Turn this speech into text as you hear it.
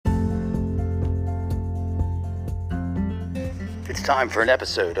It's time for an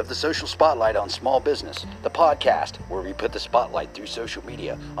episode of the Social Spotlight on Small Business, the podcast where we put the spotlight through social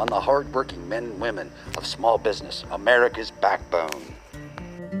media on the hard-working men and women of small business, America's backbone.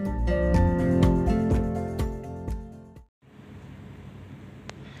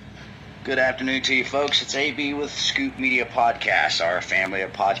 Good afternoon to you folks. It's AB with Scoop Media Podcasts, our family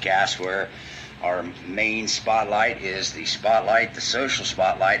of podcasts where our main spotlight is the social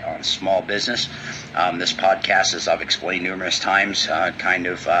spotlight on small business. This podcast, as I've explained numerous times, kind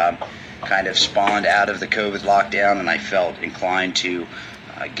of spawned out of the COVID lockdown, and I felt inclined to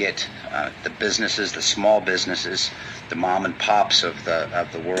get the businesses, the small businesses, the mom and pops of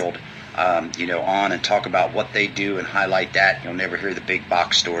the world, on and talk about what they do and highlight that. You'll never hear the big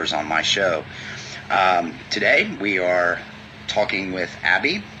box stores on my show. Today we are talking with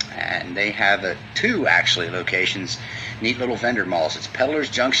Abby, and they have two actually locations, neat little vendor malls. It's Peddlers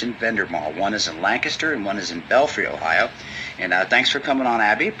Junction Vendor Mall. One is in Lancaster and one is in Belpre, Ohio. And thanks for coming on,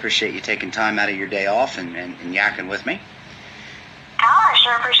 Abby. Appreciate you taking time out of your day off and yakking with me. I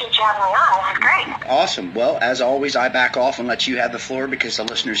sure appreciate you having me on. This is great. Awesome. Well, as always, I back off and let you have the floor because the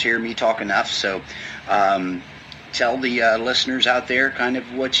listeners hear me talk enough. So tell the listeners out there kind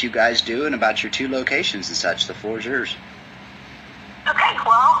of what you guys do and about your two locations and such. The floor is yours. Okay,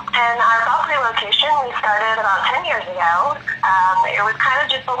 well, in our Belpre location, we started about 10 years ago. It was kind of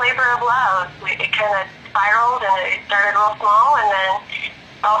just a labor of love. It kind of spiraled, and it started real small, and then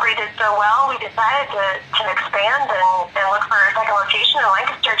Belpre did so well, we decided to expand and look for a second location, and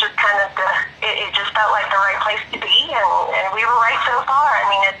Lancaster just kind of, it just felt like the right place to be, and we were right so far. I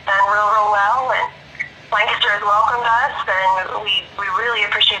mean, it's done real well, and Lancaster has welcomed us, and we really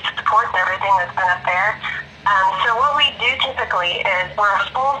appreciate the support and everything that's been up there. So what we do typically is we're a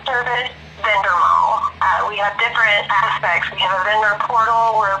full-service vendor mall. We have different aspects. We have a vendor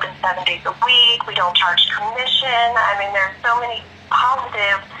portal. We're open 7 days a week. We don't charge commission. I mean, there's so many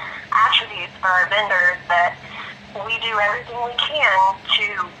positive attributes for our vendors that we do everything we can to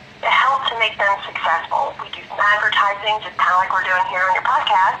help to make them successful. We do some advertising, just kind of like we're doing here on your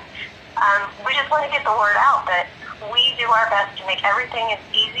podcast. We just want to get the word out that we do our best to make everything as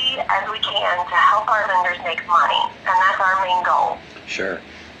easy as we can to help our vendors make money, and that's our main goal. Sure.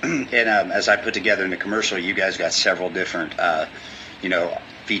 And as I put together in the commercial, you guys got several different,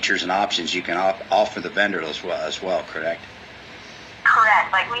 features and options you can offer the vendor as well, correct?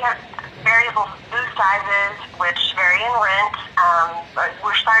 Correct. Like we have variable booth sizes, which vary in rent.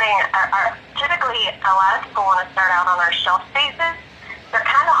 We're starting, typically a lot of people want to start out on our shelf spaces. They're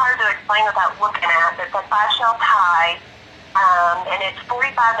kind of hard to explain without looking at. It's a 5 shelf high, and it's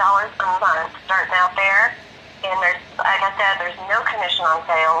 $45 a month starting out there. And there's, like I said, there's no commission on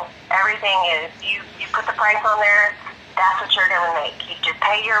sales. Everything is, you put the price on there, that's what you're going to make. You just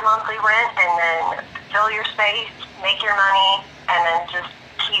pay your monthly rent and then fill your space, make your money, and then just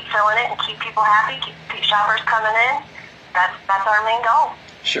keep filling it and keep people happy, keep shoppers coming in. That's our main goal.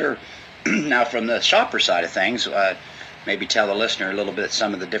 Sure. Now, from the shopper side of things, maybe tell the listener a little bit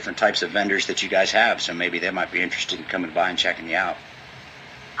some of the different types of vendors that you guys have, so maybe they might be interested in coming by and checking you out.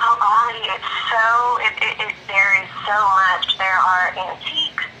 Oh, golly, there is so much. There are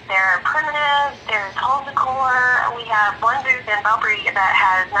antiques, there are primitive, there's home decor. We have one booth in Belpre that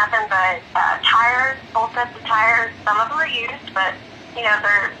has nothing but tires, full sets of tires. Some of them are used, but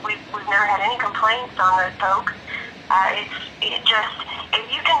we've never had any complaints on those folks. If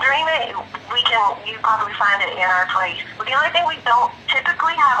you can dream it, you probably find it in our place. But the only thing we don't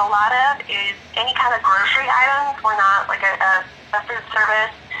typically have a lot of is any kind of grocery items. We're not like a food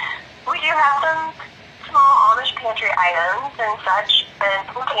service. We do have some small Amish pantry items and such, and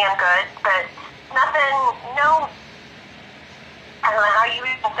some canned goods, but nothing, I don't know how you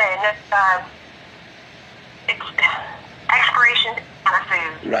even say it, expiration kind of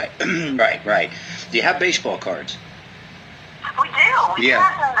food. Right. Do you have baseball cards? We do. We do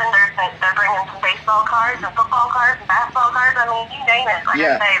have some vendors that bring in some baseball cards and football cards and basketball cards. I mean, you name it. Like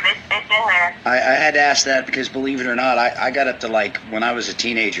I say, it's in there. I had to ask that because, believe it or not, I got up to, like, when I was a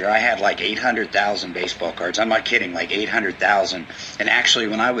teenager, I had like 800,000 baseball cards. I'm not kidding, like 800,000. And actually,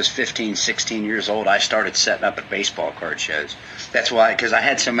 when I was 15, 16 years old, I started setting up at baseball card shows. That's why, because I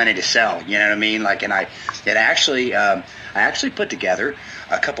had so many to sell. You know what I mean? Like, and I actually put together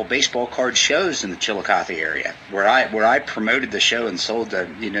a couple baseball card shows in the Chillicothe area where I promoted the show and sold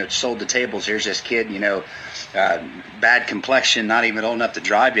the tables. Here's this kid, bad complexion, not even old enough to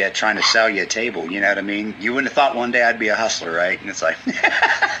drive yet, trying to sell you a table. You know what I mean? You wouldn't have thought one day I'd be a hustler, right? And it's like the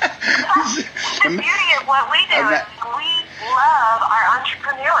beauty of what we do is we love our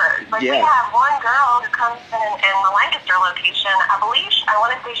entrepreneurs. Like we have one girl who comes in the Lancaster location. I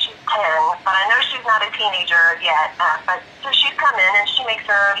want to say she's 10, but I know she's not a teenager yet, but so she's come in and she makes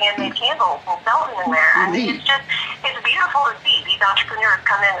her own handmade candles and sells them in there. I mean, it's beautiful to see these entrepreneurs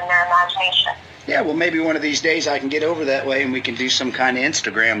come in their imagination. Yeah, well, maybe one of these days I can get over that way and we can do some kind of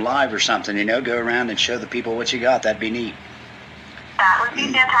Instagram live or something, you know, go around and show the people what you got. That'd be neat. That would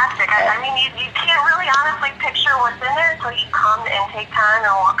be fantastic. I mean, you can't really honestly picture what's in there until you come and take time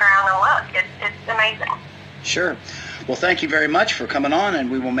and walk around and look. It's amazing. Sure. Well, thank you very much for coming on, and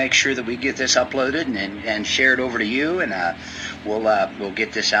we will make sure that we get this uploaded and shared over to you, and we'll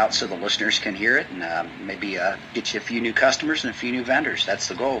get this out so the listeners can hear it, and maybe get you a few new customers and a few new vendors. That's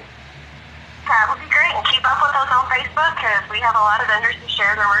the goal. That would be great, and keep up with us on Facebook because we have a lot of vendors who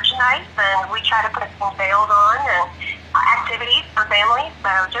share their merchandise, and we try to put some sales on and activities for families. So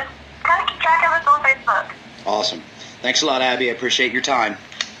just kind of keep track of us on Facebook. Awesome. Thanks a lot, Abby. I appreciate your time.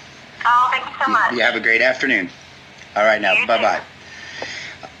 Oh, thank you so much. You have a great afternoon. All right, now, bye-bye.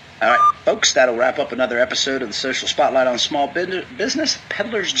 All right, folks, that'll wrap up another episode of the Social Spotlight on Small Business,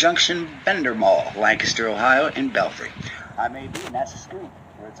 Peddlers Junction Vendor Mall, Lancaster, Ohio, and Belpre. I'm AB, and that's the Scoop,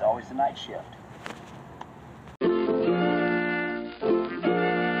 where it's always the night shift.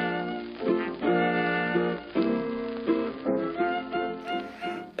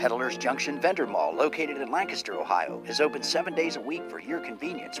 Peddlers Junction Vendor Mall, located in Lancaster, Ohio, is open 7 days a week for your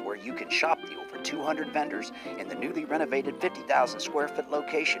convenience, where you can shop the over 200 vendors in the newly renovated 50,000 square foot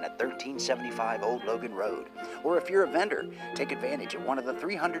location at 1375 Old Logan Road. Or if you're a vendor, take advantage of one of the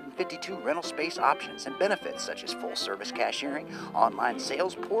 352 rental space options and benefits such as full service cashiering, online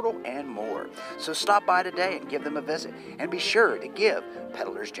sales portal, and more. So stop by today and give them a visit, and be sure to give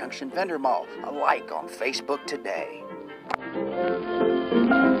Peddlers Junction Vendor Mall a like on Facebook today.